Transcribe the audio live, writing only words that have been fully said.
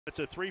It's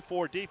a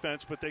 3-4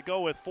 defense, but they go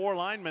with 4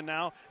 linemen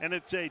now, and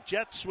it's a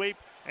jet sweep,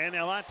 and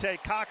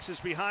Avante Cox is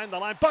behind the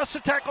line. Busts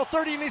a tackle,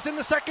 30, and he's in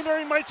the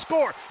secondary, might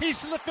score. He's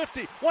to the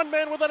 50. One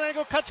man with an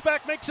angle, cuts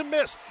back, makes him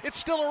miss. It's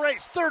still a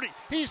race, 30.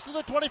 He's to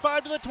the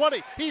 25, to the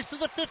 20. He's to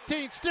the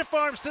 15, stiff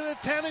arms to the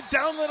 10, and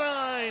down the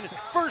 9.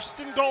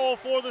 First and goal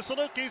for the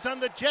Salukis on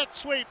the jet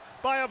sweep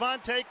by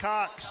Avante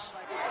Cox.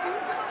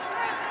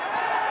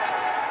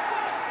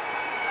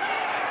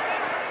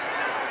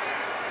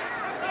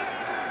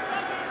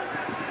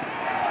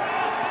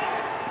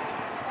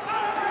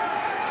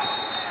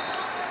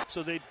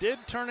 So they did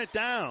turn it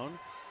down,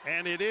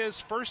 and it is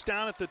first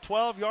down at the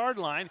 12-yard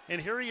line, and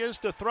here he is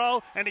to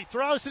throw, and he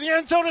throws to the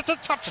end zone. It's a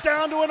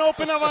touchdown to an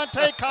open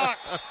Avante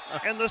Cox,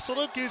 and the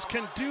Salukis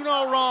can do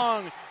no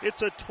wrong.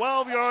 It's a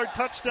 12-yard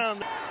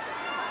touchdown.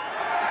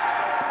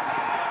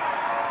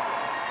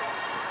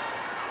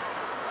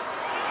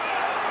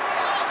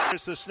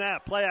 Here's the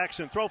snap, play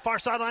action, throw far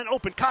sideline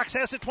open. Cox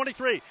has it,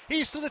 23.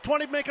 He's to the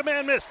 20, make a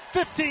man miss.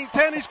 15,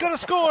 10, he's going to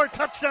score.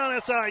 Touchdown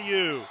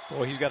SIU.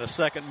 Well, he's got a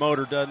second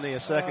motor, doesn't he? A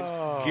second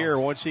gear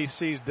once he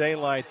sees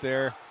daylight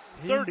there.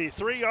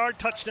 33-yard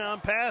touchdown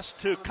pass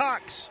to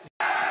Cox.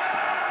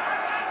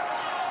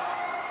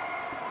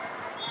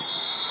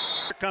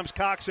 Comes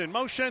Cox in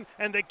motion,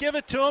 and they give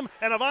it to him,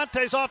 and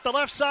Avante's off the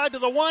left side to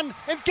the 1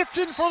 and gets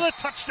in for the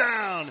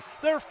touchdown.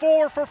 They're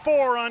 4 for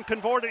 4 on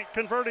converting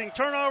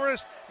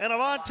turnovers, and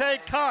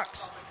Avante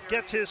Cox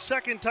gets his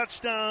second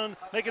touchdown,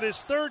 making his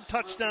third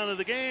touchdown of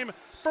the game.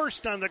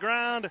 First on the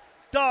ground.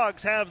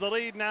 Dogs have the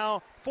lead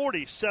now,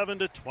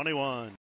 47-21.